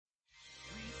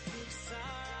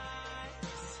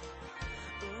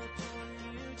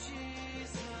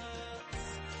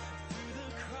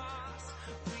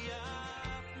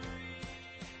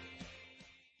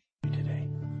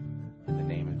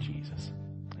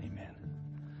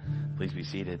Please be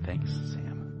seated. Thanks,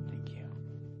 Sam. Thank you.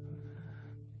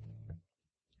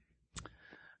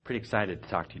 Pretty excited to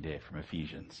talk to you today from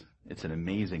Ephesians. It's an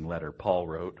amazing letter Paul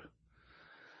wrote,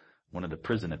 one of the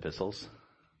prison epistles.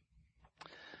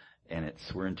 And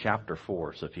we're in chapter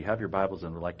 4. So if you have your Bibles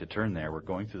and would like to turn there, we're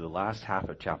going through the last half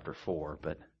of chapter 4.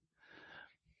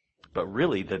 But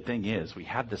really, the thing is, we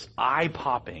have this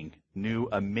eye-popping, new,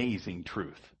 amazing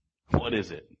truth. What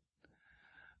is it?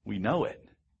 We know it.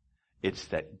 It's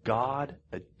that God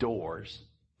adores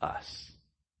us.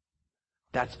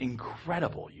 That's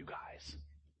incredible, you guys.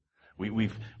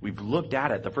 We've looked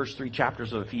at it, the first 3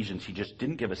 chapters of Ephesians. He just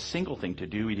didn't give a single thing to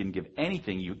do. He didn't give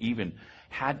anything you even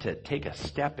had to take a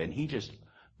step in. He just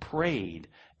prayed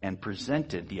and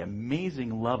presented the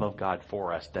amazing love of God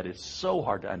for us that is so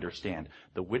hard to understand.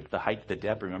 The width, the height, the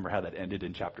depth. Remember how that ended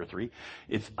in chapter 3?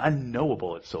 It's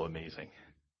unknowable. It's so amazing.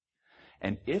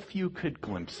 And if you could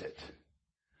glimpse it,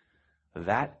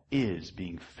 that is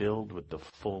being filled with the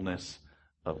fullness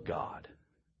of God.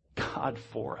 God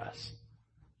for us.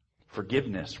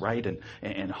 Forgiveness, right?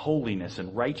 And holiness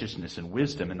and righteousness and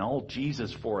wisdom and all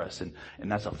Jesus for us. And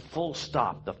that's a full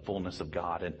stop, the fullness of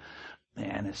God. And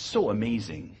man, it's so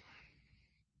amazing.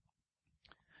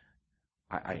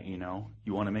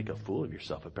 You want to make a fool of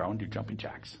yourself. If I want to do jumping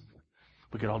jacks,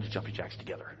 we could all do jumping jacks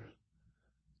together.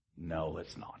 No,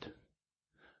 let's not.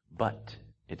 But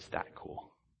it's that cool.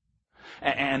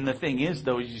 And the thing is,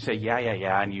 though, is you say, yeah,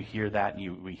 and you hear that,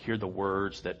 and we hear the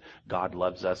words that God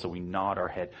loves us, so we nod our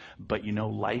head. But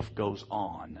life goes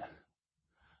on.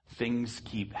 Things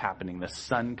keep happening. The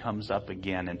sun comes up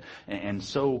again, and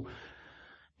so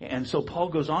Paul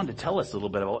goes on to tell us a little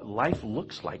bit about what life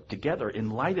looks like together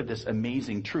in light of this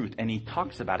amazing truth, and he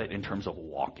talks about it in terms of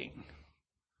walking.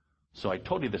 So I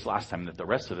told you this last time that the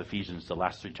rest of Ephesians, the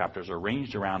last 3 chapters, are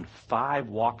arranged around 5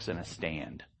 walks and a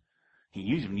stand. He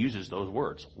even uses those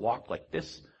words, walk like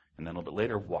this, and then a little bit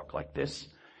later, walk like this.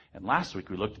 And last week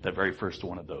we looked at the very first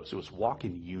one of those. It was walk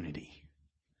in unity,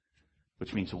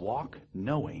 which means walk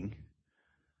knowing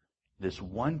this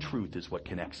one truth is what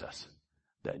connects us,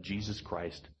 that Jesus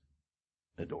Christ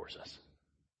adores us.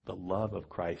 The love of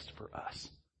Christ for us.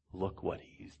 Look what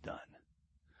he's done.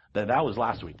 That was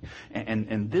last week.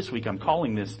 And this week I'm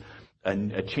calling this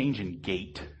a change in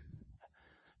gait,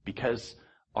 because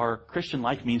our Christian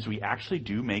life means we actually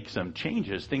do make some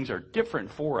changes. Things are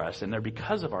different for us, and they're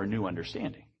because of our new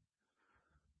understanding.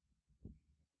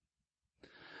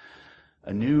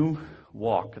 A new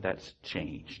walk that's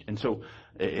changed. And so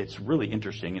it's really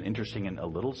interesting and a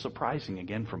little surprising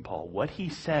again from Paul. What he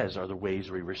says are the ways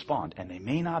we respond, and they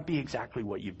may not be exactly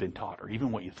what you've been taught or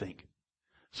even what you think.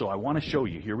 So I want to show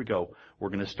you. Here we go. We're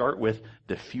going to start with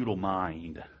the futile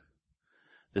mind.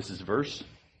 This is verse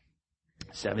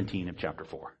 17 of chapter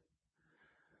 4.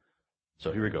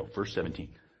 So here we go, verse 17.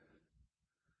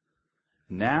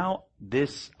 Now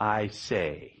this I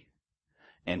say,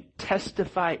 and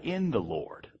testify in the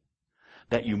Lord,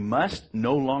 that you must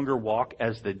no longer walk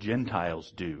as the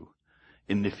Gentiles do,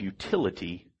 in the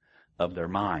futility of their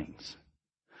minds.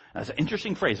 That's an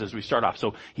interesting phrase as we start off.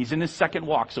 So he's in his second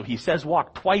walk. So he says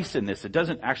walk twice in this. It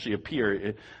doesn't actually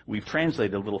appear. We've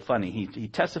translated a little funny. He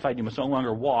testified you must no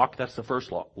longer walk. That's the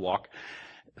first walk.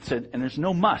 It said, and there's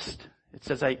no must. It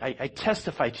says, I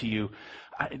testify to you,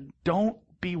 don't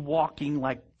be walking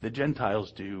like the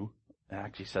Gentiles do. It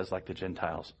actually says like the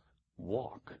Gentiles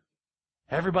walk.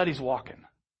 Everybody's walking.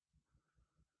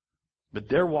 But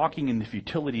they're walking in the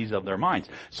futilities of their minds.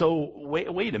 So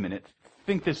wait a minute.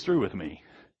 Think this through with me.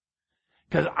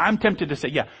 Because I'm tempted to say,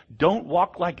 yeah, don't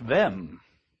walk like them.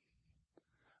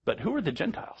 But who are the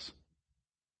Gentiles?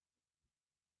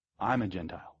 I'm a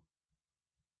Gentile.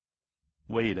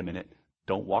 Wait a minute.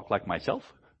 Don't walk like myself?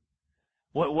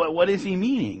 What is he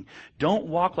meaning? Don't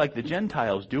walk like the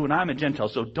Gentiles do, and I'm a Gentile,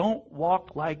 so don't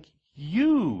walk like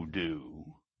you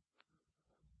do.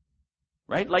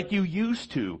 Right? Like you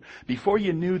used to, before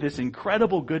you knew this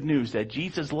incredible good news that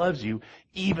Jesus loves you,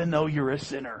 even though you're a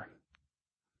sinner.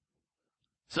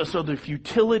 So the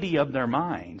futility of their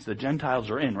minds, the Gentiles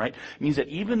are in, right, means that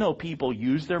even though people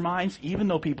use their minds, even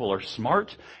though people are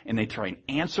smart, and they try and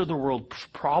answer the world's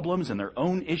problems and their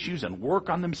own issues and work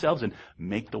on themselves and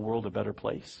make the world a better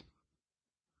place,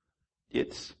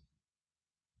 it's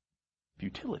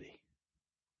futility.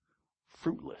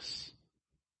 Fruitless.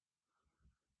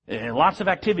 And lots of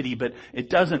activity, but it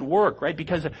doesn't work, right?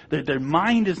 Because their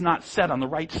mind is not set on the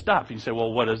right stuff. You say,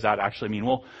 well, what does that actually mean?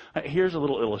 Well, here's a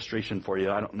little illustration for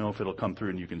you. I don't know if it'll come through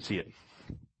and you can see it.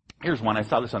 Here's one. I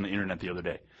saw this on the internet the other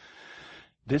day.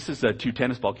 This is 2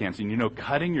 tennis ball cans. And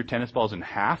cutting your tennis balls in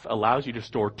half allows you to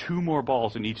store 2 more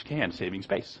balls in each can, saving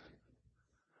space.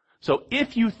 So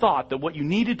if you thought that what you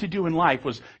needed to do in life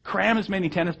was cram as many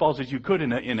tennis balls as you could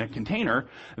in a container,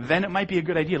 then it might be a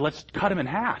good idea. Let's cut them in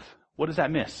half. What does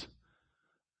that miss?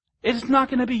 It's not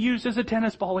going to be used as a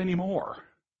tennis ball anymore.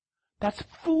 That's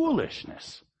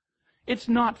foolishness. It's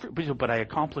not, but I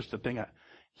accomplished the thing.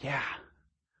 Yeah.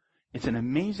 It's an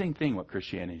amazing thing what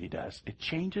Christianity does. It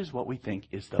changes what we think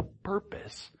is the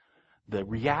purpose, the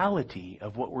reality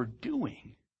of what we're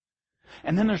doing.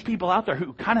 And then there's people out there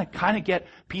who kind of get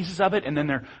pieces of it, and then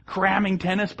they're cramming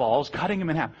tennis balls, cutting them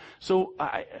in half. So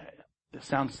it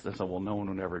sounds as though, well, no one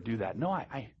would ever do that. No,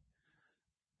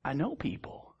 I know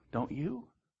people, don't you?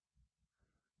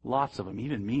 Lots of them,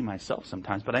 even me myself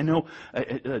sometimes. But I know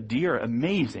a dear,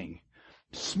 amazing,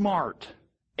 smart,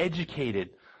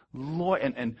 educated,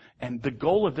 and the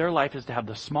goal of their life is to have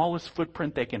the smallest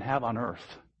footprint they can have on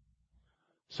earth.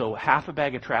 So half a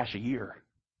bag of trash a year.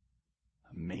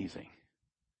 Amazing.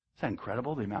 Isn't that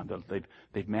incredible? The amount of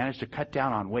they've managed to cut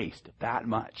down on waste that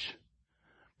much.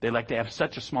 They like to have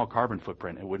such a small carbon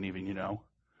footprint, it wouldn't even,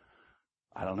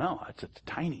 I don't know. It's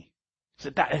tiny.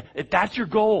 So if that's your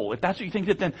goal, if that's what you think,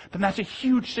 then that's a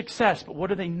huge success. But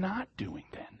what are they not doing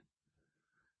then?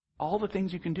 All the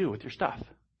things you can do with your stuff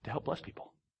to help bless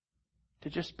people. To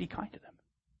just be kind to them.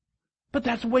 But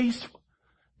that's wasteful.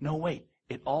 No, wait.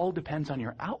 It all depends on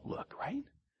your outlook, right?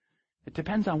 It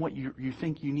depends on what you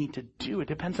think you need to do. It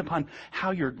depends upon how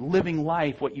you're living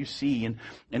life, what you see.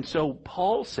 And so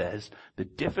Paul says the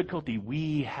difficulty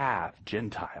we have,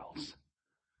 Gentiles,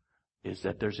 is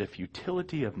that there's a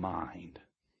futility of mind.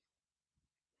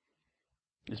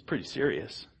 It's pretty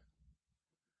serious.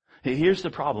 Here's the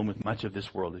problem with much of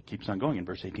this world. It keeps on going in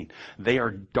verse 18. They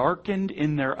are darkened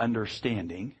in their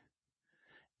understanding,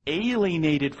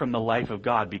 alienated from the life of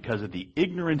God because of the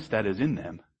ignorance that is in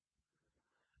them,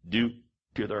 due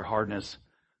to their hardness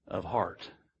of heart.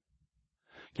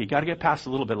 Okay, you got to get past a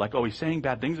little bit like, he's saying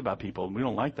bad things about people. We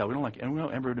don't like that. We don't like, and we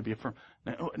don't ever to be affirmed.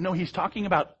 No, he's talking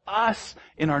about us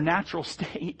in our natural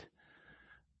state.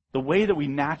 The way that we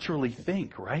naturally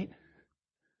think, right?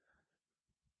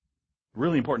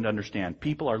 Really important to understand.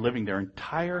 People are living their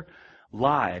entire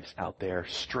lives out there,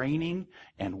 straining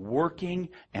and working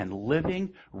and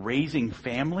living, raising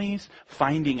families,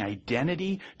 finding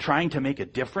identity, trying to make a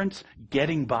difference,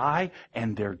 getting by,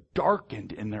 and they're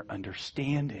darkened in their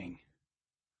understanding.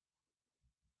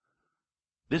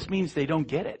 This means they don't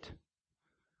get it.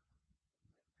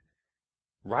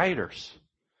 Rioters,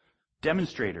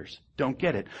 demonstrators don't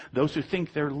get it. Those who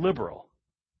think they're liberal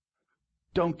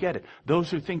don't get it. Those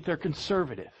who think they're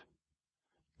conservative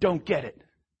don't get it.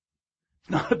 It's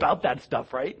not about that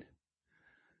stuff, right?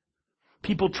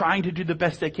 People trying to do the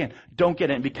best they can don't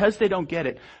get it. And because they don't get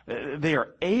it, they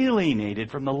are alienated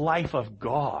from the life of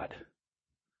God.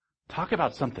 Talk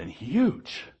about something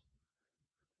huge.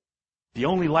 The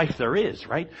only life there is,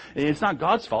 right? It's not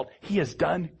God's fault. He has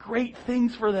done great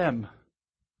things for them.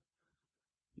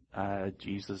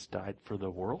 Jesus died for the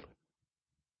world.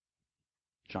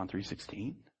 John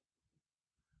 3:16.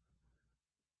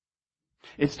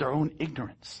 It's their own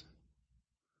ignorance.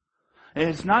 And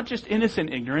it's not just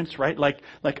innocent ignorance, right? Like,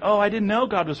 I didn't know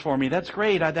God was for me. That's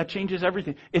great. That changes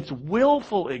everything. It's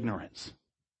willful ignorance.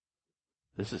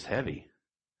 This is heavy.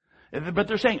 But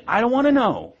they're saying, I don't want to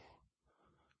know.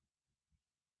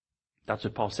 That's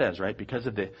what Paul says, right? Because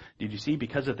of the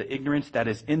ignorance that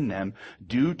is in them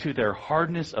due to their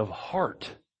hardness of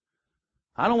heart.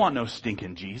 I don't want no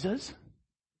stinking Jesus.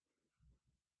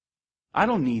 I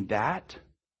don't need that.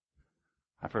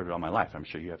 I've heard it all my life. I'm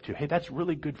sure you have too. Hey, that's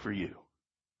really good for you.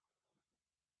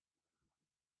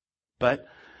 But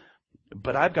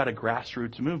I've got a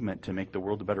grassroots movement to make the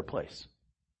world a better place.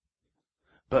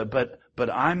 But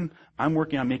I'm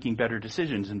working on making better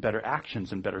decisions and better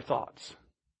actions and better thoughts.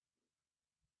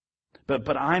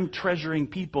 But I'm treasuring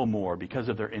people more because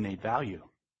of their innate value.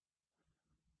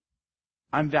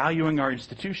 I'm valuing our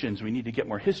institutions. We need to get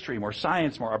more history, more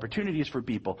science, more opportunities for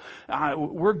people.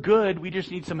 We're good. We just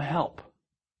need some help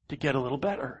to get a little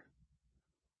better.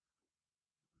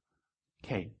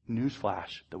 Okay,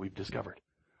 newsflash that we've discovered.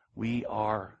 We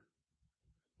are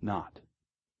not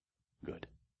good.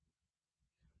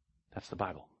 That's the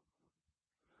Bible.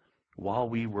 While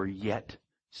we were yet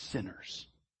sinners,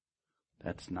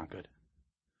 that's not good.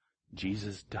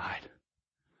 Jesus died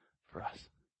for us.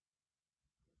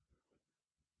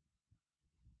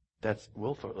 That's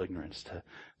willful ignorance to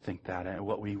think that. And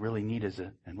what we really need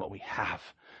and what we have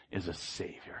is a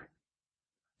Savior.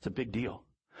 It's a big deal.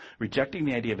 Rejecting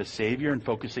the idea of a Savior and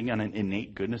focusing on an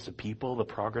innate goodness of people, the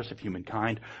progress of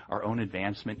humankind, our own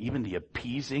advancement, even the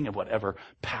appeasing of whatever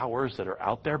powers that are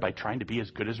out there by trying to be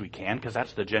as good as we can, because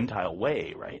that's the Gentile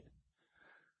way, right?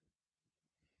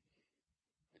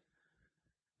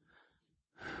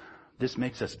 This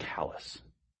makes us callous.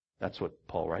 That's what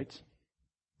Paul writes.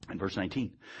 In verse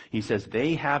 19, he says,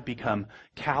 they have become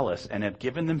callous and have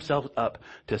given themselves up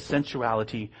to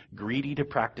sensuality, greedy to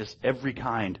practice every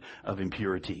kind of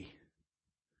impurity.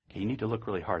 Okay, you need to look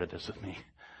really hard at this with me,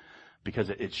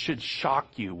 because it should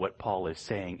shock you what Paul is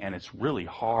saying, and it's really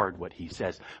hard what he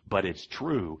says, but it's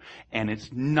true, and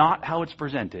it's not how it's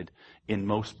presented in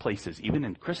most places, even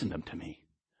in Christendom to me.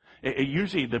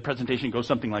 Usually the presentation goes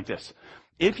something like this.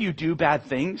 If you do bad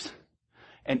things,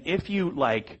 and if you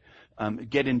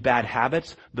get in bad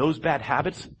habits, those bad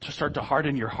habits start to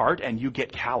harden your heart and you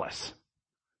get callous.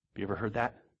 Have you ever heard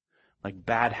that? Like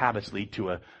bad habits lead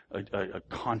to a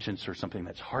conscience or something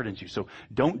that hardens you. So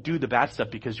don't do the bad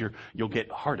stuff because you'll get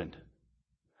hardened.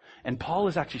 And Paul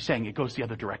is actually saying it goes the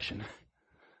other direction.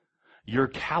 You're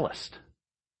calloused.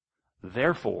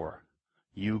 Therefore,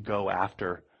 you go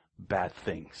after bad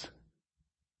things.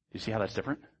 You see how that's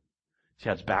different? See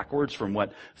how it's backwards from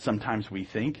what sometimes we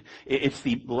think? It's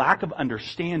the lack of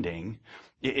understanding.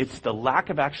 It's the lack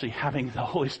of actually having the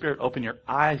Holy Spirit open your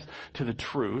eyes to the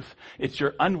truth. It's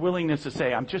your unwillingness to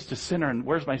say, I'm just a sinner and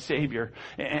where's my Savior?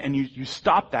 And you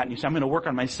stop that and you say, I'm going to work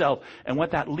on myself. And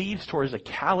what that leads towards is a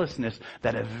callousness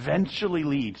that eventually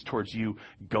leads towards you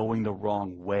going the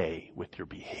wrong way with your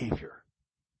behavior.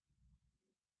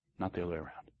 Not the other way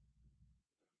around.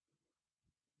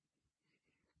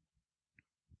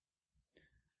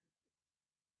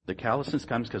 The callousness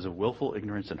comes because of willful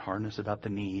ignorance and hardness about the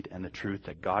need and the truth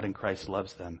that God in Christ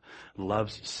loves them.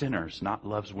 Loves sinners, not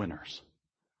loves winners.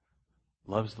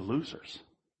 Loves the losers.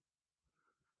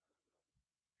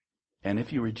 And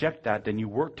if you reject that, then you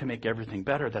work to make everything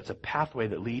better. That's a pathway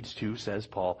that leads to, says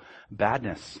Paul,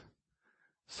 badness,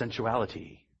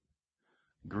 sensuality,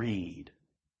 greed,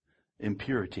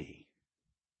 impurity.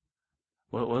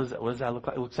 What does that look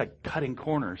like? It looks like cutting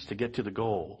corners to get to the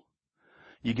goal.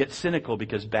 You get cynical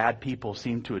because bad people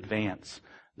seem to advance,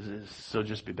 so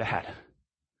just be bad.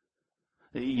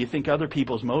 You think other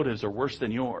people's motives are worse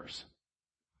than yours.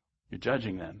 You're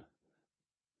judging them.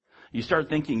 You start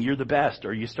thinking you're the best,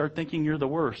 or you start thinking you're the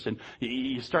worst, and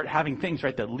you start having things,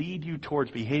 right, that lead you towards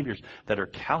behaviors that are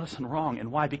callous and wrong.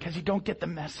 And why? Because you don't get the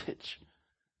message.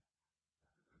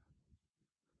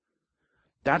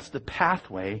 That's the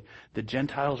pathway the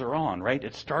Gentiles are on, right?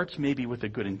 It starts maybe with a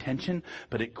good intention,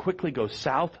 but it quickly goes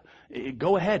south.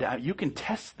 Go ahead. You can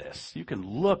test this. You can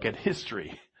look at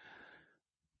history.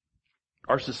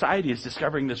 Our society is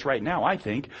discovering this right now, I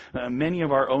think. Many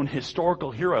of our own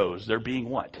historical heroes, they're being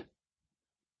what?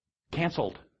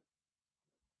 Canceled.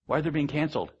 Why are they being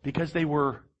canceled? Because they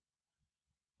were,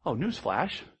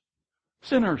 newsflash,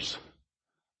 sinners.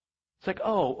 It's like,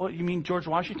 you mean George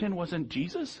Washington wasn't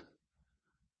Jesus?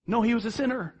 No, he was a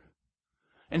sinner.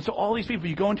 And so all these people,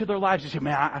 you go into their lives, you say,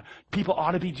 man, people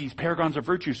ought to be these paragons of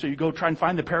virtue. So you go try and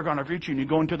find the paragon of virtue and you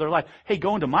go into their life. Hey,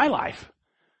 go into my life.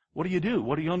 What do?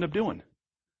 What do you end up doing?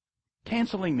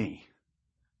 Canceling me.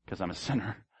 Because I'm a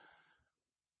sinner.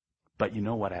 But you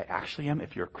know what I actually am?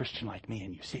 If you're a Christian like me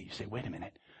and you see it, you say, wait a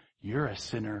minute. You're a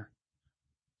sinner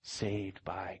saved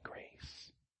by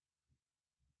grace.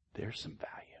 There's some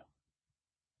value.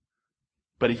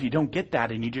 But if you don't get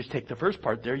that and you just take the first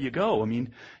part, there you go. I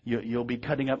mean, you'll be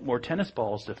cutting up more tennis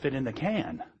balls to fit in the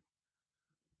can.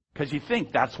 Because you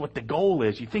think that's what the goal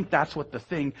is. You think that's what the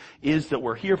thing is that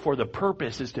we're here for. The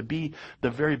purpose is to be the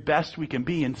very best we can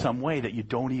be in some way that you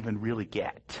don't even really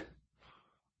get.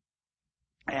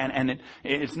 And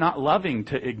it's not loving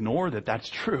to ignore that that's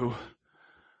true.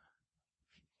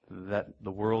 That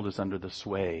the world is under the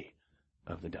sway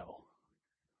of the devil.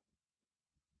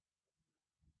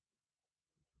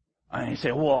 And you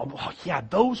say,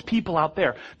 those people out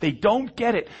there, they don't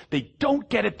get it. They don't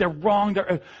get it. They're wrong.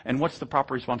 And what's the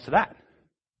proper response to that?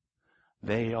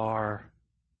 They are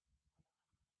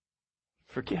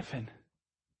forgiven.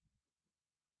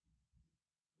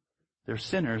 They're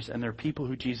sinners and they're people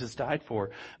who Jesus died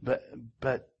for.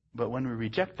 But when we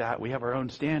reject that, we have our own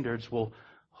standards. We'll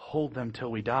hold them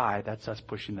till we die. That's us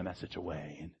pushing the message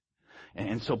away.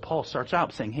 And so Paul starts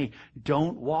out saying, hey,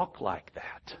 don't walk like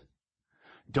that.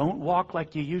 Don't walk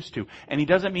like you used to. And he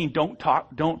doesn't mean don't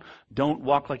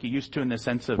walk like you used to in the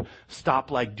sense of stop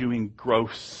like doing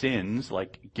gross sins,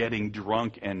 like getting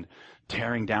drunk and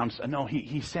tearing down. No,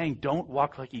 he's saying don't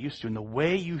walk like you used to in the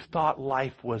way you thought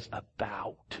life was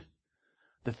about.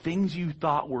 The things you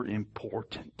thought were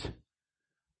important.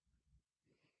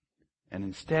 And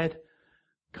instead,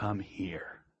 come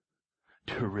here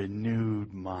to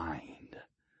renewed mind.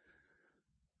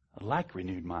 I like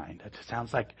renewed mind. It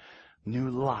sounds like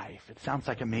new life. It sounds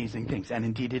like amazing things. And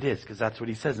indeed it is, because that's what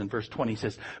he says in verse 20. He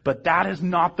says, but that is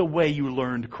not the way you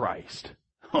learned Christ.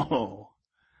 Oh,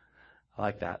 I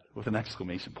like that with an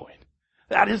exclamation point.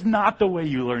 That is not the way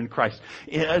you learn Christ.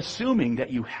 Assuming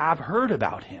that you have heard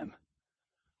about him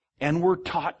and were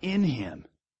taught in him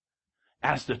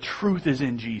as the truth is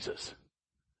in Jesus.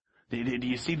 Do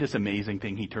you see this amazing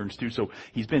thing he turns to? So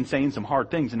he's been saying some hard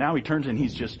things, and now he turns and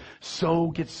he's just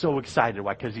gets so excited.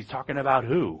 Why? Because he's talking about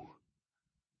who?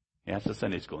 Yeah, that's the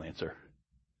Sunday school answer.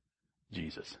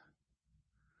 Jesus.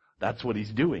 That's what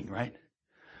he's doing, right?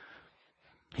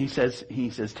 He says,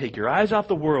 take your eyes off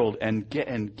the world and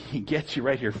he gets you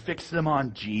right here. Fix them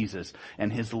on Jesus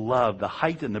and his love, the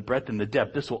height and the breadth and the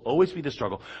depth. This will always be the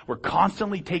struggle. We're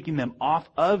constantly taking them off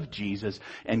of Jesus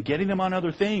and getting them on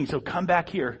other things. So come back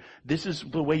here. This is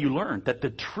the way you learn that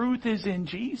the truth is in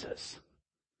Jesus.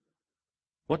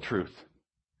 What truth?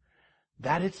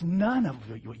 That it's none of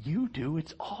what you do.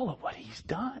 It's all of what he's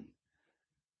done.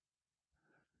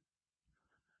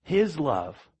 His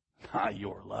love, not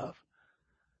your love.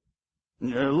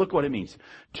 Look what it means.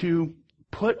 To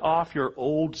put off your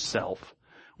old self,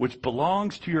 which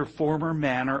belongs to your former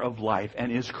manner of life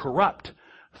and is corrupt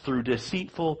through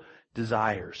deceitful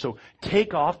desires. So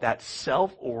take off that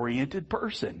self-oriented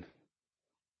person.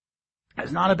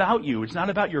 It's not about you. It's not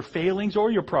about your failings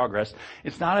or your progress.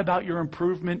 It's not about your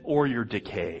improvement or your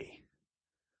decay.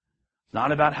 It's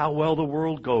not about how well the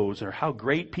world goes or how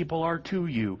great people are to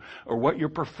you or what your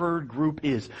preferred group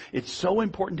is. It's so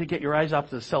important to get your eyes off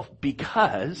the self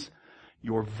because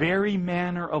your very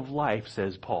manner of life,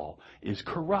 says Paul, is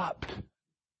corrupt.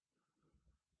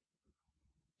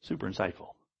 Super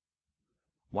insightful.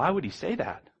 Why would he say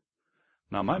that?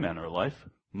 Not my manner of life.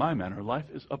 My manner of life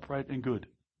is upright and good.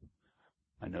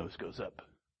 My nose goes up.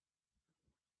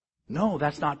 No,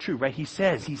 that's not true, right? He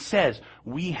says,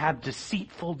 we have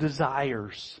deceitful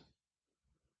desires.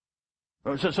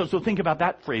 So think about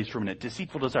that phrase for a minute.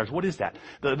 Deceitful desires. What is that?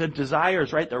 The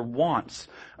desires, right? They're wants,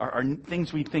 are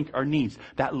things we think are needs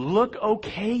that look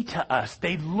okay to us.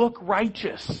 They look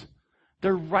righteous.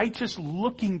 They're righteous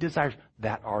looking desires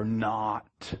that are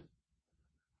not.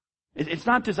 It's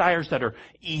not desires that are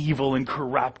evil and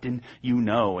corrupt and you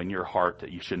know in your heart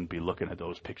that you shouldn't be looking at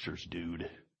those pictures, dude.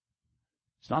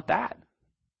 It's not that.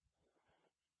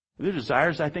 The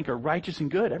desires I think are righteous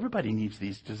and good. Everybody needs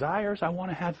these desires. I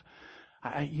want to have,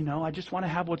 I just want to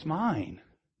have what's mine.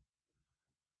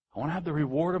 I want to have the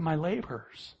reward of my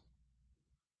labors.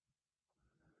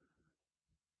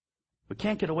 We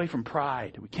can't get away from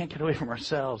pride. We can't get away from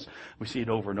ourselves. We see it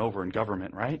over and over in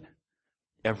government, right?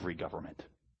 Every government.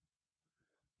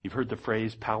 You've heard the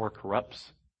phrase, power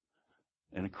corrupts,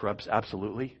 and it corrupts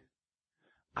absolutely.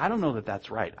 I don't know that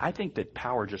that's right. I think that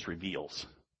power just reveals.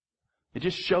 It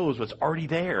just shows what's already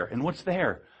there. And what's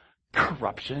there?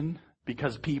 Corruption,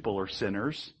 because people are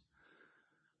sinners.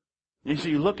 And so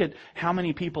you look at how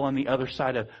many people on the other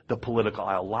side of the political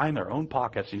aisle line their own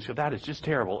pockets, and you say, that is just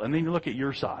terrible. And then you look at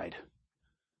your side.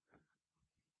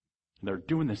 They're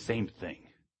doing the same thing.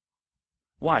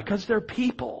 Why? Because they're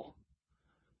people.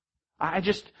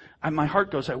 My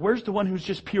heart goes, where's the one who's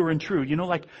just pure and true? You know,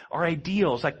 like our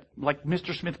ideals, like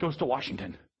Mr. Smith Goes to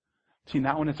Washington. Seen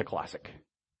that one? It's a classic.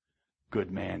 Good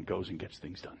man goes and gets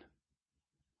things done.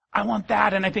 I want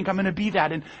that, and I think I'm going to be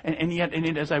that, and yet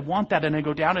as I want that, and I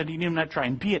go down and even not try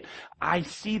and be it, I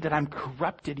see that I'm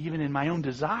corrupted even in my own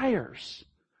desires.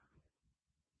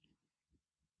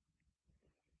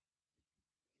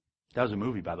 That was a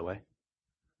movie, by the way. It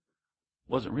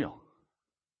wasn't real.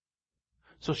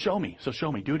 So show me.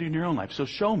 Do it in your own life. So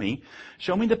show me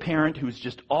the parent who's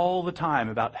just all the time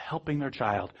about helping their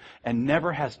child and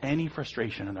never has any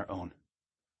frustration in their own.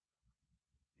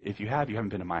 If you have, you haven't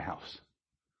been in my house.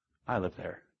 I live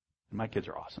there, and my kids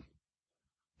are awesome.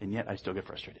 And yet I still get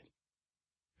frustrated.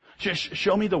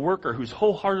 Show me the worker who's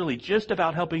wholeheartedly just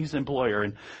about helping his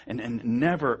employer and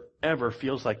never, ever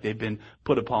feels like they've been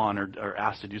put upon or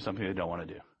asked to do something they don't want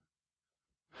to do.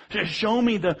 Show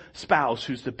me the spouse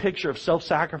who's the picture of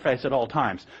self-sacrifice at all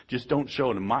times. Just don't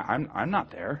show them. I'm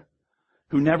not there.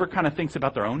 Who never kind of thinks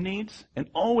about their own needs and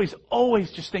always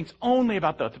just thinks only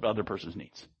about the other person's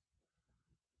needs.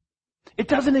 It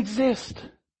doesn't exist.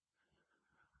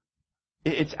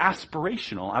 It's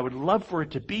aspirational. I would love for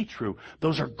it to be true.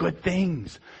 Those are good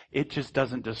things. It just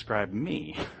doesn't describe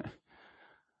me.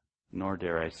 Nor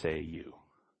dare I say you.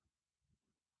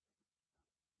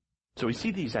 So we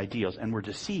see these ideals and we're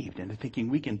deceived into thinking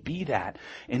we can be that.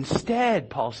 Instead,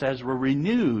 Paul says, we're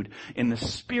renewed in the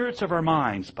spirits of our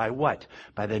minds by what?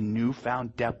 By the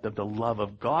newfound depth of the love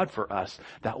of God for us,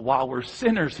 that while we're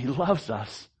sinners, He loves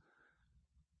us.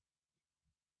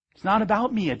 It's not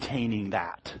about me attaining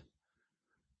that.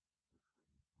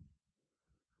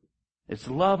 It's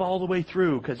love all the way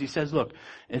through, because he says, look,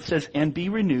 it says, and be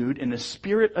renewed in the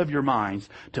spirit of your minds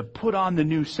to put on the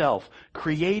new self,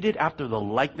 created after the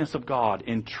likeness of God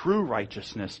in true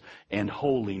righteousness and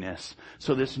holiness.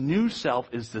 So this new self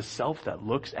is the self that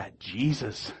looks at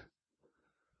Jesus.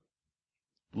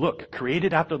 Look,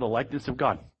 created after the likeness of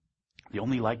God. The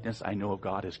only likeness I know of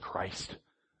God is Christ.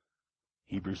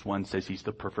 Hebrews 1 says he's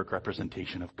the perfect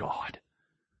representation of God.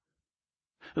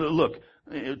 Look,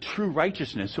 true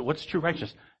righteousness. So what's true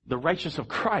righteousness? The righteousness of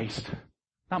Christ,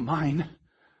 not mine,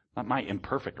 not my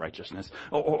imperfect righteousness.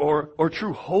 Or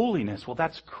true holiness. Well,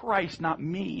 that's Christ, not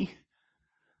me.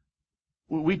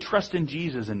 We trust in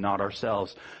Jesus and not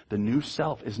ourselves. The new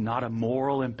self is not a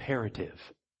moral imperative.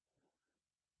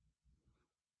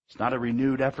 It's not a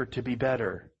renewed effort to be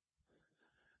better.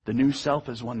 The new self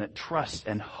is one that trusts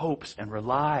and hopes and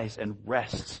relies and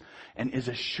rests and is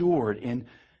assured in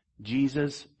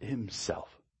Jesus himself.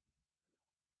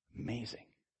 Amazing.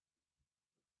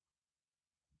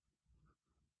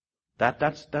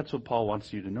 That's what Paul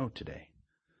wants you to know today.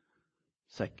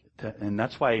 It's like, and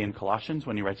that's why in Colossians,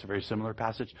 when he writes a very similar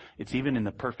passage, it's even in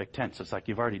the perfect tense. It's like,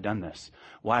 you've already done this.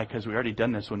 Why? Because we already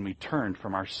done this when we turned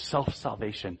from our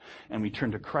self-salvation and we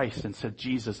turned to Christ and said,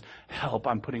 Jesus, help,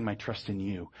 I'm putting my trust in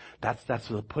you. That's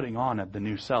the putting on of the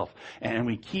new self. And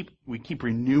we keep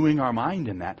renewing our mind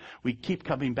in that. We keep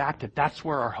coming back to that's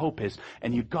where our hope is.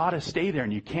 And you've got to stay there,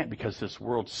 and you can't, because this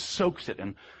world soaks it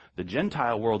in. The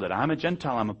Gentile world that I'm a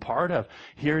Gentile, I'm a part of,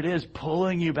 here it is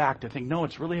pulling you back to think, no,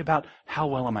 it's really about how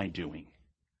well am I doing?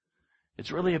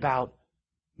 It's really about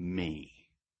me.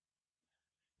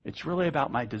 It's really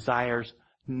about my desires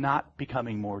not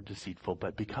becoming more deceitful,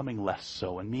 but becoming less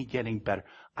so, and me getting better.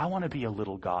 I want to be a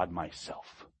little God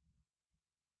myself.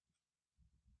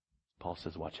 Paul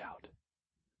says, watch out.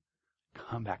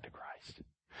 Come back to Christ.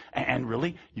 And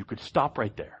really, you could stop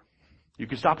right there. You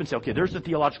can stop and say, okay, there's the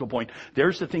theological point.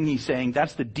 There's the thing he's saying.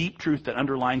 That's the deep truth that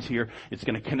underlines here. It's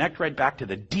going to connect right back to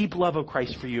the deep love of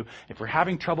Christ for you. If we're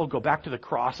having trouble, go back to the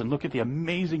cross and look at the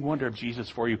amazing wonder of Jesus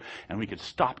for you. And we could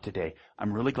stop today.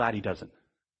 I'm really glad he doesn't.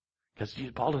 Because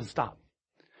Paul doesn't stop.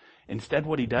 Instead,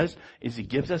 what he does is he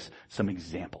gives us some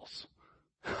examples.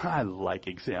 I like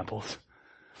examples.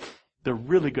 They're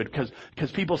really good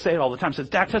because people say it all the time. Says,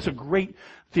 Dax, that's a great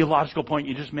theological point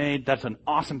you just made. That's an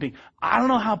awesome thing. I don't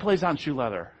know how it plays out in shoe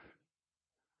leather.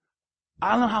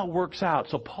 I don't know how it works out.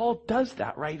 So Paul does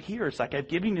that right here. It's like, I'm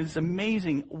giving you this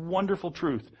amazing, wonderful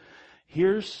truth.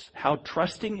 Here's how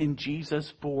trusting in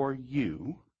Jesus for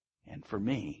you and for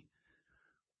me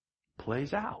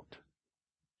plays out.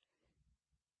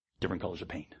 Different colors of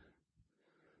paint.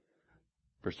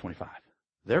 Verse 25.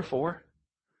 Therefore,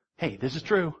 hey, this is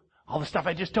true. All the stuff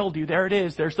I just told you, there it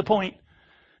is. There's the point.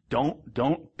 Don't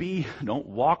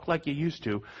walk like you used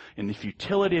to in the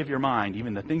futility of your mind,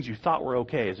 even the things you thought were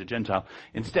okay as a Gentile.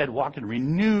 Instead, walk in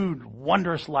renewed,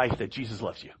 wondrous life that Jesus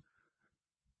loves you.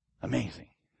 Amazing.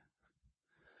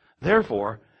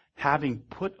 Therefore, having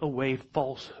put away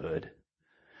falsehood,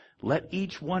 let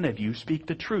each one of you speak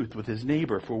the truth with his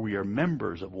neighbor, for we are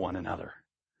members of one another.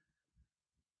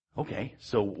 Okay,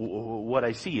 so what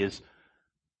I see is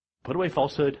put away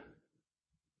falsehood,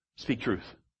 speak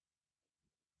truth.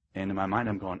 And in my mind,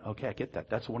 I'm going, okay, I get that.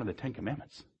 That's one of the 10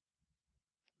 Commandments.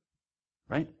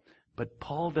 Right? But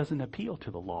Paul doesn't appeal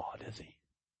to the law, does he?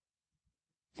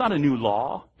 It's not a new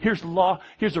law. Here's the law.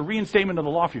 Here's a reinstatement of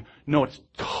the law for you. No, it's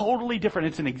totally different.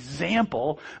 It's an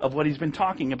example of what he's been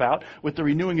talking about with the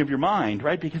renewing of your mind,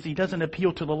 right? Because he doesn't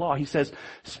appeal to the law. He says,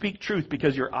 speak truth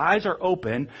because your eyes are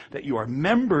open, that you are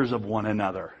members of one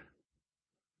another.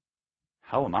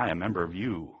 How am I a member of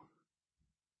you?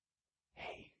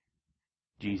 Hey,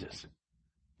 Jesus,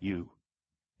 you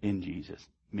in Jesus,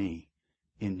 me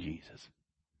in Jesus.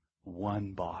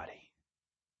 One body.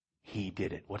 He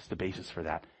did it. What's the basis for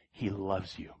that? He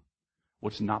loves you.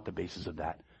 What's not the basis of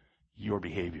that? Your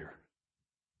behavior.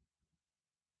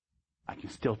 I can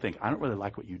still think, I don't really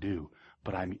like what you do,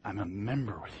 but I'm a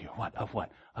member with you. What?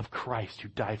 Of Christ who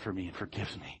died for me and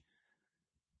forgives me.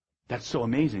 That's so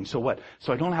amazing. So what?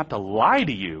 So I don't have to lie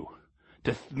to you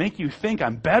to make you think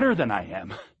I'm better than I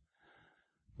am.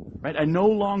 Right? I no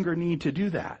longer need to do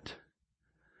that.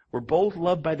 We're both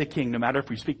loved by the King, no matter if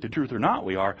we speak the truth or not,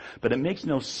 we are. But it makes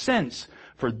no sense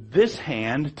for this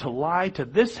hand to lie to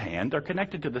this hand. They're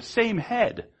connected to the same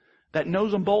head that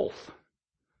knows them both.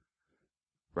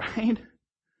 Right?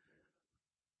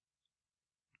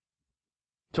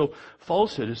 So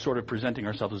falsehood is sort of presenting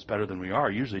ourselves as better than we are,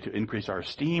 usually to increase our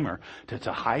esteem or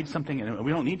to hide something. And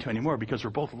we don't need to anymore because we're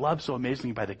both loved so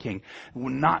amazingly by the King.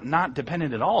 We're not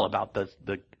dependent at all about the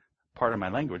part of my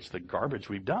language, the garbage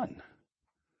we've done.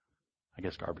 I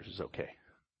guess garbage is okay.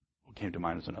 What came to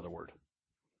mind is another word.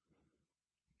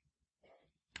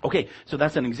 Okay, so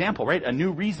that's an example, right? A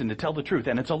new reason to tell the truth.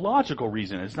 And it's a logical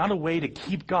reason. It's not a way to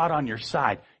keep God on your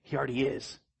side. He already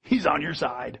is. He's on your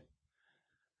side.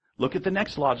 Look at the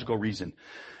next logical reason.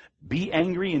 Be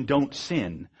angry and don't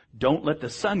sin. Don't let the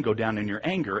sun go down in your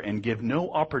anger and give no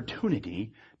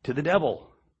opportunity to the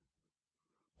devil.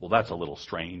 Well, that's a little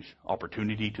strange.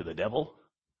 Opportunity to the devil?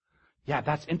 Yeah,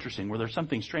 that's interesting. Where there's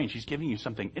something strange, he's giving you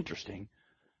something interesting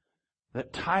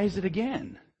that ties it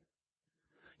again.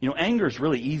 You know, anger is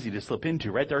really easy to slip into,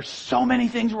 right? There are so many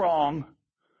things wrong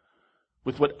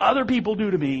with what other people do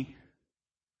to me.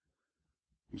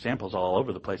 Examples all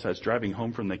over the place. I was driving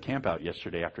home from the camp out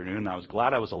yesterday afternoon, and I was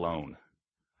glad I was alone.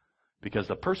 Because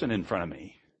the person in front of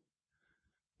me,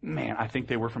 man, I think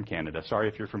they were from Canada. Sorry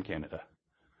if you're from Canada.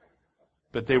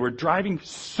 But they were driving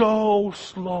so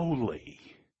slowly.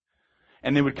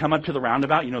 And they would come up to the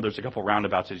roundabout. You know, there's a couple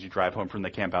roundabouts as you drive home from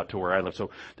the camp out to where I live. So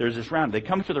there's this round. They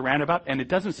come to the roundabout, and it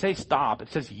doesn't say stop. It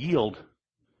says yield.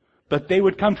 But they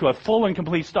would come to a full and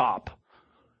complete stop.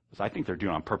 Because I think they're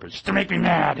doing it on purpose, just to make me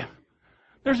mad.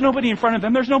 There's nobody in front of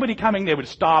them. There's nobody coming. They would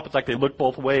stop. It's like they look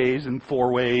both ways and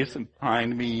four ways and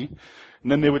behind me.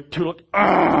 And then they would look.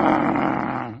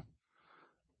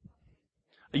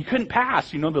 You couldn't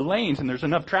pass, you know, the lanes, and there's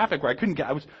enough traffic where I couldn't get.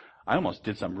 I almost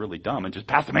did something really dumb and just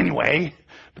passed them anyway.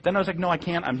 But then I was like, no, I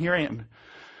can't. I'm here. I am.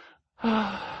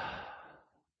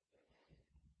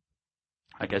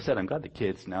 Like I said, I'm glad the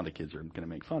kids are going to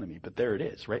make fun of me. But there it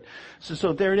is, right?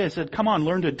 So there it is. Said, come on,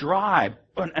 learn to drive.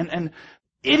 And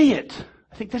idiot.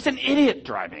 I think there's an idiot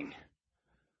driving.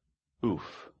 Oof.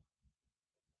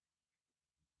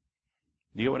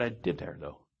 You know what I did there,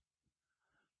 though?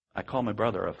 I call my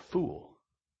brother a fool.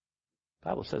 The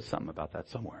Bible says something about that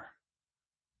somewhere.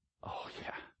 Oh,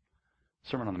 yeah.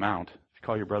 Sermon on the Mount. If you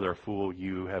call your brother a fool,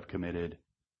 you have committed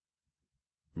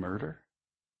murder.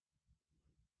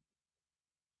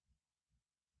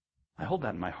 I hold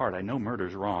that in my heart. I know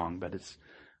murder's wrong, but it's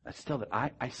still that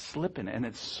I slip in it, and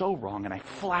it's so wrong, and I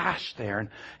flash there,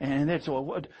 and it's, well,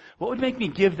 what would make me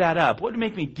give that up? What would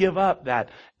make me give up that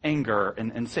anger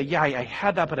and say, yeah, I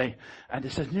had that, but I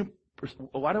just said,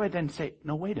 why do I then say,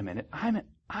 no, wait a minute, I'm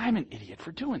an idiot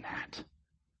for doing that.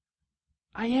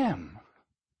 I am.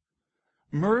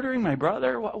 Murdering my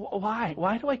brother? Why?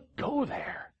 Why do I go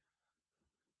there?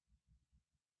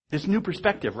 This new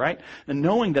perspective, right? And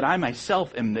knowing that I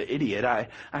myself am the idiot.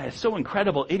 It's so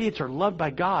incredible. Idiots are loved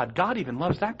by God. God even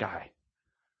loves that guy.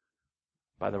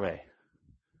 By the way,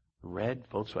 red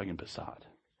Volkswagen Passat.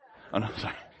 Oh, no,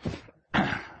 sorry.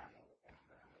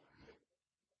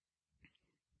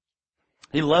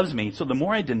 He loves me. So the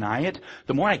more I deny it,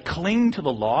 the more I cling to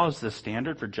the law as the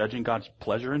standard for judging God's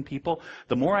pleasure in people,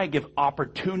 the more I give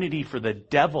opportunity for the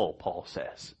devil, Paul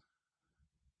says.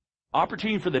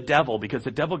 Opportunity for the devil, because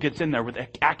the devil gets in there with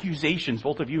accusations,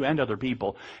 both of you and other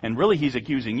people. And really he's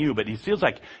accusing you, but he feels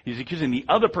like he's accusing the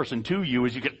other person to you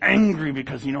as you get angry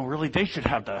because, you know, really they should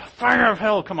have the fire of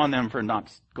hell come on them for not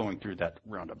going through that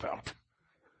roundabout.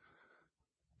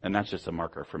 And that's just a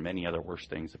marker for many other worse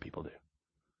things that people do.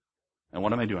 And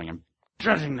what am I doing? I'm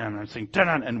judging them. I'm saying,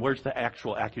 and where's the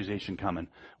actual accusation coming?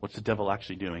 What's the devil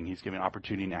actually doing? He's giving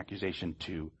opportunity and accusation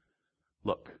to,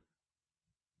 look,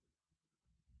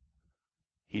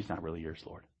 he's not really yours,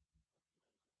 Lord.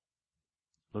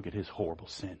 Look at his horrible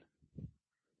sin.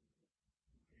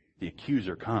 The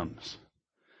accuser comes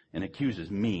and accuses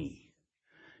me,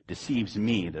 deceives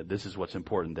me that this is what's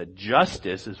important, that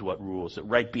justice is what rules, that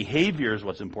right behavior is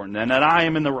what's important, and that I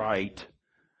am in the right.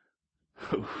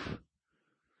 Oof.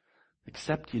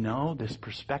 Except, this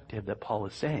perspective that Paul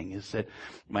is saying is that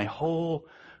my whole,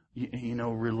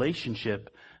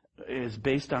 relationship is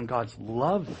based on God's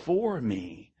love for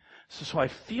me. So I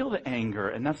feel the anger,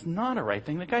 and that's not a right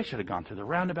thing. The guy should have gone through the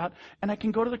roundabout, and I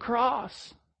can go to the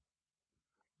cross.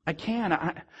 I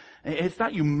can. It's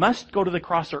not you must go to the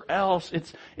cross or else.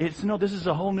 It's no, this is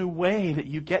a whole new way that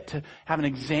you get to have an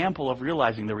example of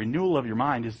realizing the renewal of your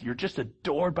mind is you're just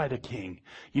adored by the King.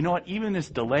 You know what? Even this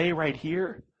delay right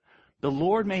here, the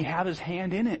Lord may have his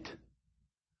hand in it.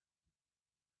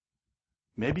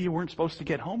 Maybe you weren't supposed to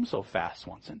get home so fast,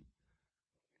 Swanson.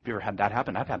 Have you ever had that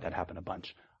happen? I've had that happen a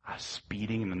bunch. I was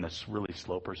speeding, and then this really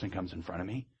slow person comes in front of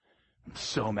me. I'm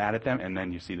so mad at them, and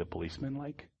then you see the policeman,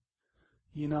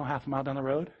 half a mile down the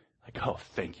road. Like, oh,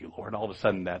 thank you, Lord. All of a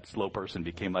sudden, that slow person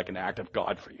became like an act of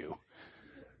God for you.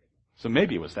 So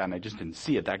maybe it was that, and I just didn't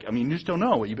see it. You just don't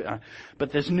know.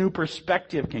 But this new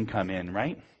perspective can come in,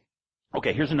 right?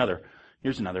 Okay, here's another.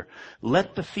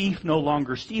 Let the thief no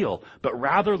longer steal, but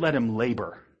rather let him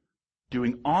labor,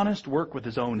 doing honest work with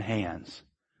his own hands,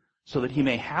 so that he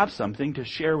may have something to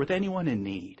share with anyone in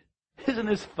need. Isn't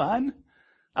this fun?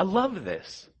 I love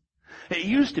this. It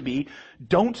used to be,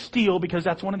 don't steal because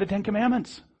that's one of the 10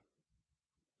 Commandments.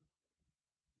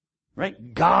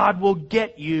 Right? God will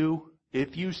get you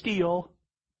if you steal.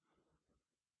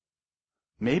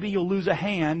 Maybe you'll lose a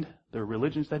hand. There are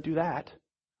religions that do that.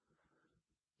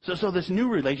 So this new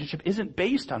relationship isn't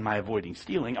based on my avoiding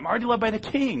stealing. I'm already loved by the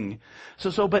King.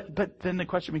 But then the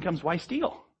question becomes, why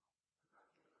steal?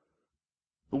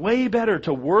 Way better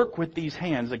to work with these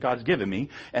hands that God's given me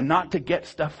and not to get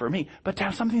stuff for me, but to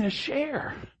have something to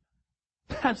share.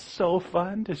 That's so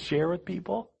fun to share with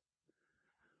people.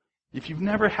 If you've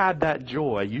never had that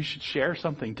joy, you should share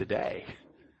something today.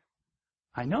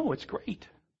 I know, it's great.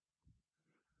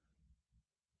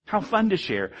 How fun to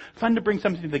share. Fun to bring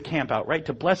something to the camp out, right?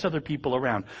 To bless other people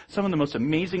around. Some of the most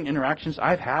amazing interactions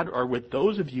I've had are with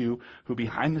those of you who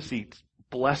behind the seats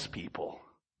bless people.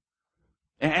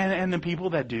 And the people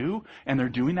that do, and they're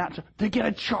doing that, they get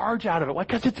a charge out of it. Why?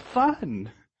 Because it's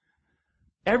fun.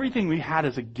 Everything we had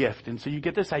is a gift. And so you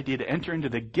get this idea to enter into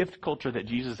the gift culture that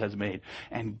Jesus has made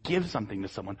and give something to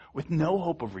someone with no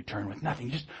hope of return, with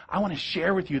nothing. Just, I want to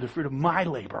share with you the fruit of my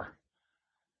labor.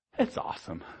 It's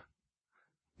awesome.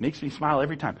 Makes me smile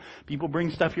every time. People bring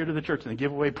stuff here to the church and they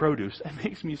give away produce. It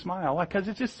makes me smile. Why? Because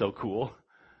it's just so cool.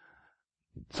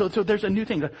 So there's a new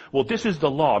thing. Well, this is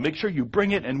the law. Make sure you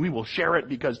bring it and we will share it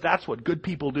because that's what good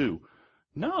people do.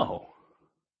 No.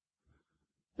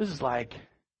 This is like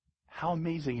how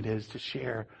amazing it is to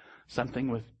share something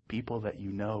with people that you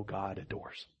know God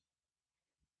adores.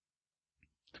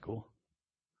 It's cool.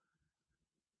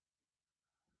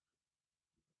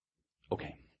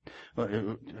 Okay.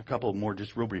 A couple more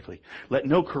just real briefly. Let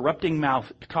no corrupting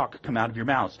talk come out of your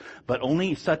mouths, but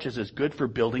only such as is good for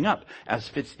building up, as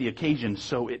fits the occasion,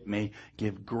 so it may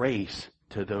give grace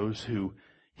to those who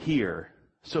hear.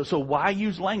 So why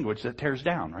use language that tears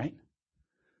down, right?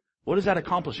 What is that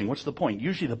accomplishing? What's the point?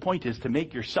 Usually the point is to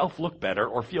make yourself look better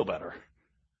or feel better.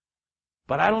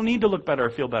 But I don't need to look better or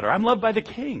feel better. I'm loved by the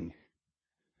King.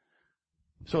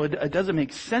 So it doesn't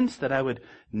make sense that I would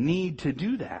need to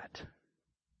do that.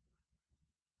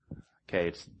 Okay,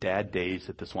 it's dad days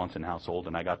at the Swanson household,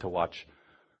 and I got to watch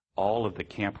all of the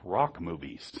Camp Rock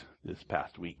movies this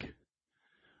past week.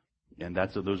 And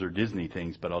those are Disney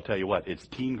things, but I'll tell you what, it's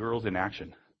teen girls in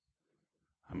action.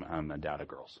 I'm a dad of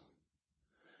girls.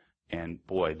 And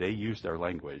boy, they use their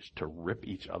language to rip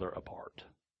each other apart.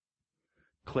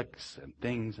 Cliques and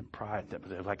things and pride.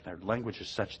 Like their language is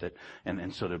such that,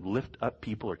 and so to lift up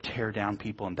people or tear down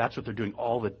people, and that's what they're doing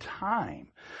all the time.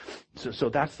 So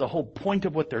that's the whole point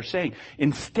of what they're saying.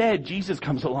 Instead, Jesus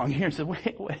comes along here and says,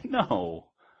 wait, no,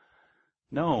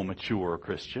 mature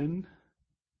Christian.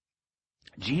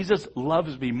 Jesus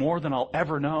loves me more than I'll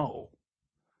ever know.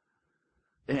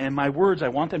 And my words, I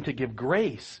want them to give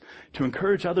grace to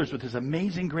encourage others with this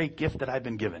amazing great gift that I've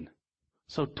been given.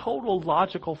 So total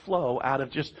logical flow out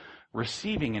of just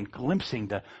receiving and glimpsing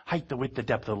the height, the width, the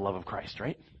depth of the love of Christ,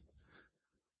 right?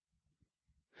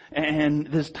 And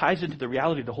this ties into the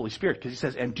reality of the Holy Spirit, because he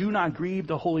says, and do not grieve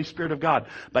the Holy Spirit of God,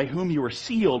 by whom you were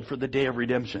sealed for the day of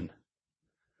redemption.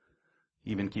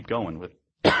 Even keep going with,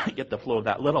 get the flow of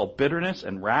that. Let all bitterness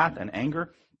and wrath and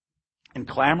anger and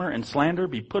clamor and slander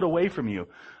be put away from you,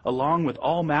 along with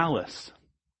all malice.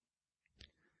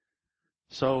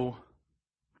 So,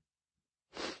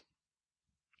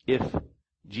 if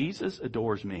Jesus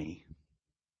adores me,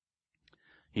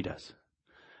 he does.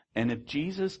 And if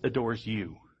Jesus adores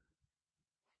you,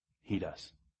 he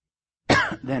does.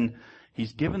 Then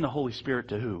he's given the Holy Spirit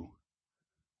to who?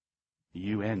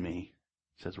 You and me.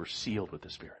 He says we're sealed with the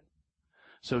Spirit.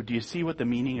 So do you see what the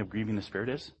meaning of grieving the Spirit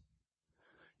is?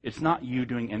 It's not you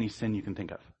doing any sin you can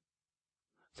think of.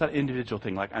 It's not an individual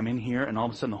thing. Like I'm in here and all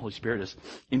of a sudden the Holy Spirit is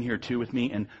in here too with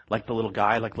me, and like the little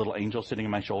guy, like the little angel sitting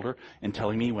on my shoulder and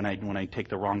telling me when I take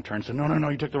the wrong turn, so no,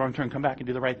 you took the wrong turn, come back and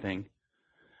do the right thing.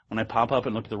 When I pop up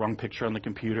and look at the wrong picture on the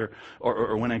computer,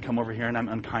 or when I come over here and I'm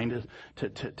unkind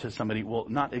to somebody, well,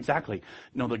 not exactly.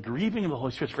 No, the grieving of the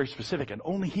Holy Spirit is very specific and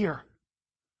only here.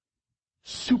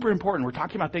 Super important. We're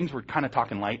talking about things, we're kind of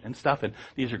talking light and stuff, and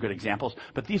these are good examples,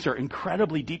 but these are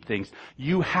incredibly deep things.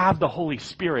 You have the Holy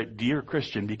Spirit, dear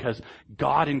Christian, because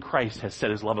God in Christ has set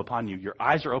his love upon you. Your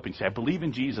eyes are open. You say, I believe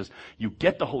in Jesus. You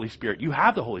get the Holy Spirit. You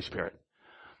have the Holy Spirit.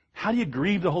 How do you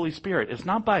grieve the Holy Spirit? It's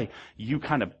not by you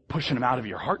kind of pushing him out of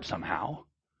your heart somehow.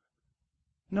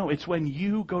 No, it's when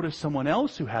you go to someone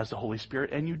else who has the Holy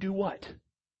Spirit and you do what?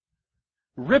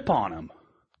 Rip on him.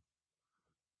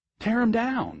 Tear him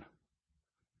down.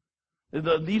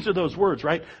 These are those words,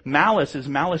 right? Malice is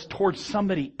malice towards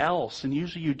somebody else. And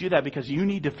usually you do that because you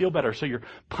need to feel better. So you're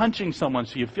punching someone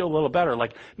so you feel a little better.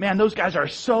 Like, man, those guys are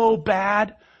so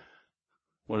bad.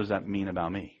 What does that mean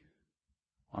about me?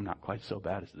 Well, I'm not quite so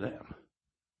bad as them.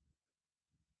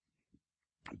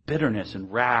 Bitterness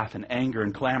and wrath and anger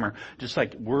and clamor, just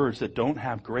like words that don't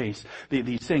have grace.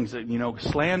 These things that,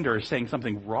 slander is saying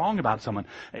something wrong about someone.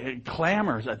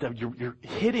 Clamors that you're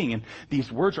hitting, and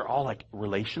these words are all like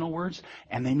relational words,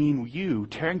 and they mean you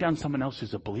tearing down someone else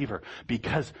who's a believer,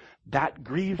 because that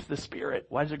grieves the Spirit.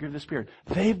 Why does it grieve the Spirit?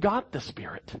 They've got the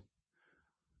Spirit.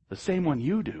 The same one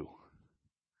you do.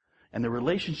 And the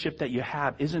relationship that you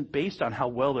have isn't based on how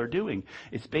well they're doing.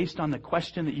 It's based on the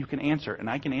question that you can answer, and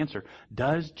I can answer,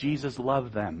 does Jesus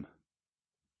love them?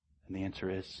 And the answer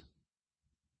is,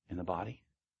 in the body,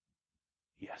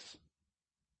 yes.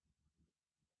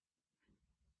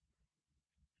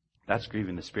 That's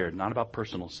grieving the Spirit. Not about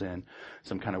personal sin,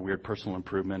 some kind of weird personal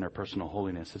improvement or personal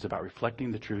holiness. It's about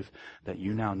reflecting the truth that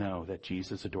you now know that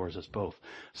Jesus adores us both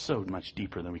so much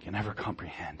deeper than we can ever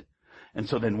comprehend. And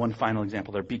so then one final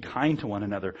example there, be kind to one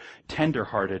another,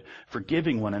 tender-hearted,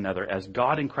 forgiving one another as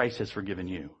God in Christ has forgiven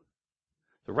you.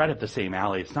 They're right up the same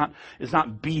alley. It's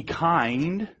not be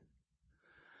kind,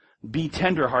 be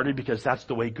tender-hearted, because that's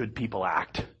the way good people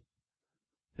act.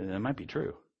 And that might be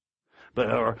true.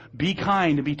 Or be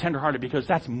kind and be tender-hearted because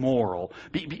that's moral.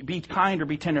 Be kind or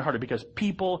be tender-hearted because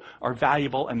people are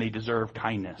valuable and they deserve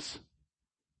kindness.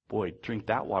 Boy, drink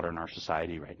that water in our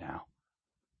society right now.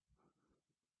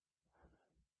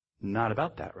 Not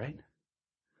about that, right?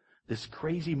 This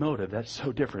crazy motive that's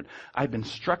so different. I've been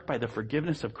struck by the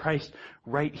forgiveness of Christ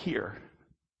right here.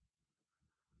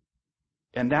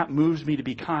 And that moves me to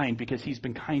be kind because he's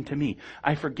been kind to me.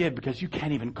 I forgive because you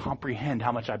can't even comprehend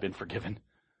how much I've been forgiven.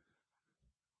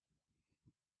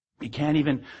 You can't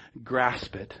even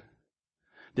grasp it.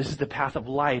 This is the path of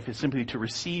life, is simply to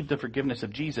receive the forgiveness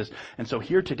of Jesus. And so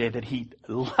here today that he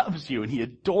loves you and he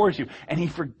adores you and he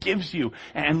forgives you.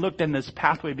 And look, then this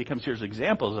pathway becomes, here's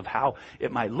examples of how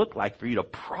it might look like for you to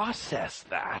process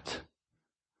that.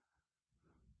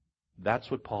 That's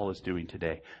what Paul is doing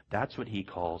today. That's what he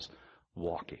calls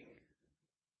walking.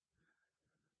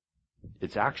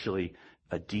 It's actually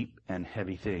a deep and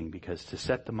heavy thing, because to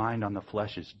set the mind on the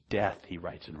flesh is death, he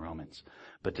writes in Romans.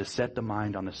 But to set the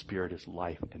mind on the Spirit is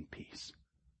life and peace.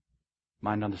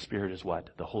 Mind on the Spirit is what?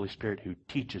 The Holy Spirit who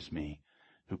teaches me,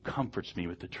 who comforts me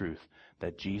with the truth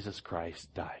that Jesus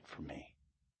Christ died for me.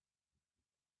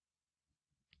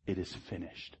 It is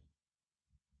finished.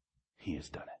 He has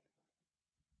done it.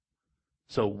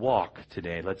 So walk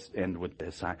today. Let's end with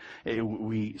this.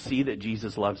 We see that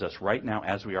Jesus loves us right now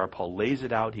as we are. Paul lays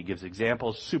it out. He gives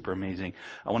examples. Super amazing.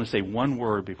 I want to say one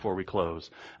word before we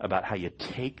close about how you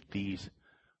take these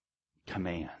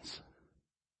commands.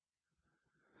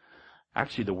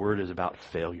 Actually, the word is about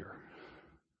failure.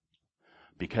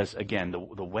 Because again,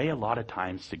 the way a lot of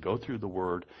times to go through the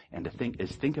word and to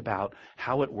think about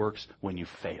how it works when you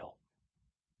fail.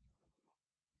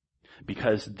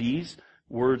 Because these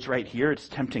words right here, it's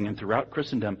tempting, and throughout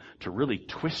Christendom, to really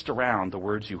twist around the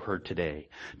words you heard today,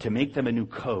 to make them a new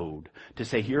code, to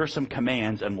say, here are some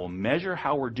commands, and we'll measure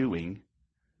how we're doing.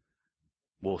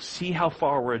 We'll see how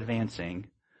far we're advancing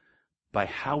by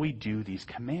how we do these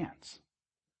commands.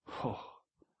 Oh.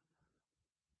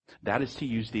 That is to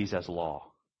use these as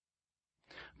law.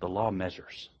 The law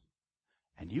measures.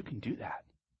 And you can do that.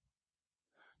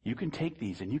 You can take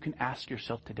these and you can ask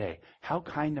yourself today, how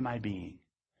kind am I being?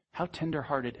 How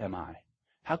tender-hearted am I?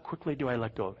 How quickly do I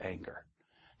let go of anger?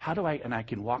 And I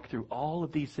can walk through all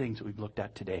of these things that we've looked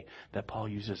at today that Paul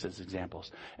uses as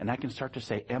examples. And I can start to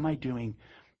say, am I doing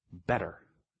better?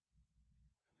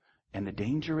 And the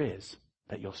danger is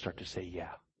that you'll start to say,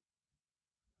 yeah.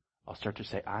 I'll start to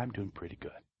say, I'm doing pretty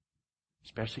good.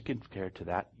 Especially compared to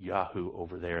that Yahoo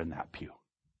over there in that pew.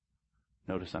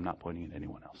 Notice I'm not pointing at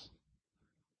anyone else.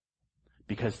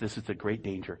 Because this is the great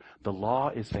danger. The law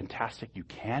is fantastic. You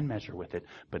can measure with it,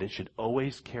 but it should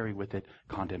always carry with it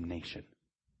condemnation.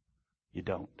 You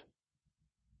don't.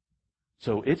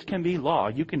 So it can be law.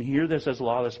 You can hear this as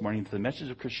law this morning. The message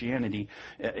of Christianity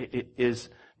is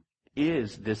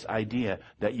this idea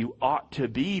that you ought to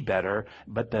be better,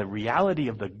 but the reality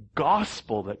of the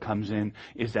gospel that comes in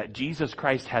is that Jesus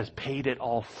Christ has paid it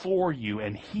all for you,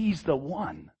 and He's the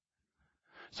one.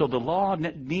 So the law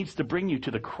needs to bring you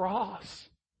to the cross.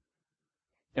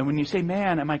 And when you say,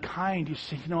 man, am I kind? You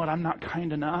say, you know what, I'm not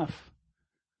kind enough.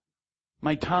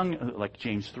 My tongue, like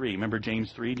James 3. Remember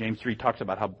James 3? James 3 talks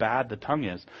about how bad the tongue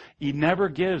is. He never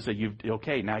gives that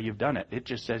now you've done it. It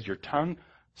just says your tongue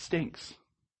stinks.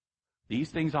 These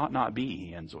things ought not be,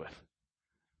 he ends with.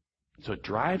 So it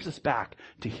drives us back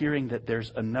to hearing that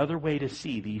there's another way to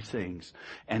see these things.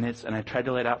 And I tried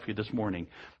to lay it out for you this morning.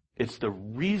 It's the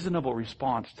reasonable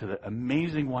response to the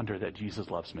amazing wonder that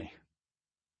Jesus loves me.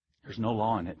 There's no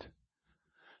law in it.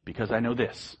 Because I know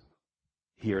this.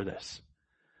 Hear this.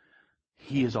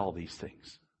 He is all these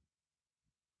things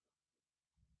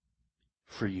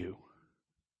for you.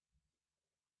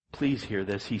 Please hear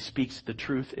this. He speaks the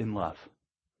truth in love.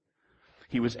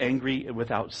 He was angry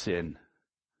without sin.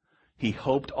 He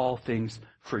hoped all things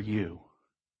for you.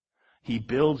 He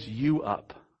builds you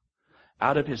up.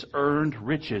 Out of his earned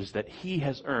riches that he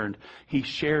has earned, he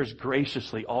shares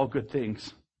graciously all good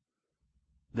things.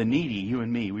 The needy, you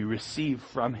and me, we receive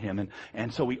from him.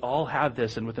 And so we all have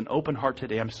this. And with an open heart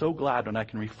today, I'm so glad when I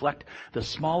can reflect the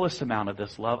smallest amount of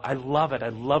this love. I love it. I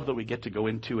love that we get to go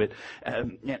into it.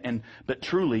 But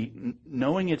truly,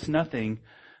 knowing it's nothing,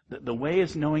 the way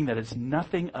is knowing that it's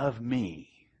nothing of me.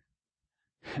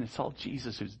 And it's all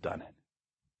Jesus who's done it.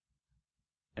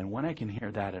 And when I can hear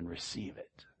that and receive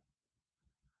it,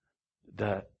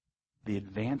 the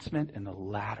advancement and the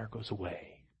ladder goes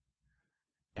away.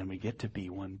 And we get to be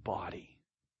one body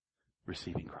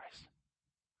receiving Christ.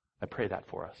 I pray that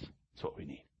for us. It's what we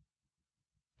need.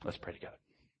 Let's pray together.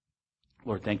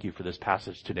 Lord, thank you for this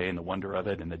passage today and the wonder of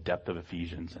it and the depth of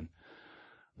Ephesians. And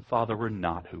Father, we're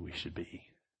not who we should be.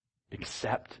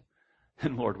 Except,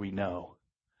 and Lord, we know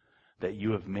that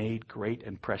you have made great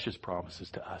and precious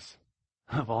promises to us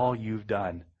of all you've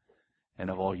done and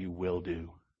of all you will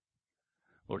do.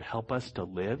 Lord, help us to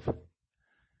live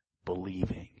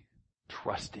believing,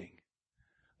 trusting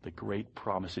the great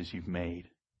promises you've made,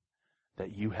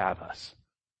 that you have us,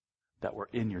 that we're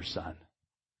in your Son,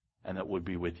 and that we'll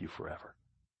be with you forever.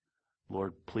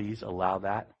 Lord, please allow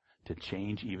that to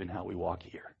change even how we walk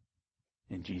here.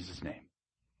 In Jesus' name.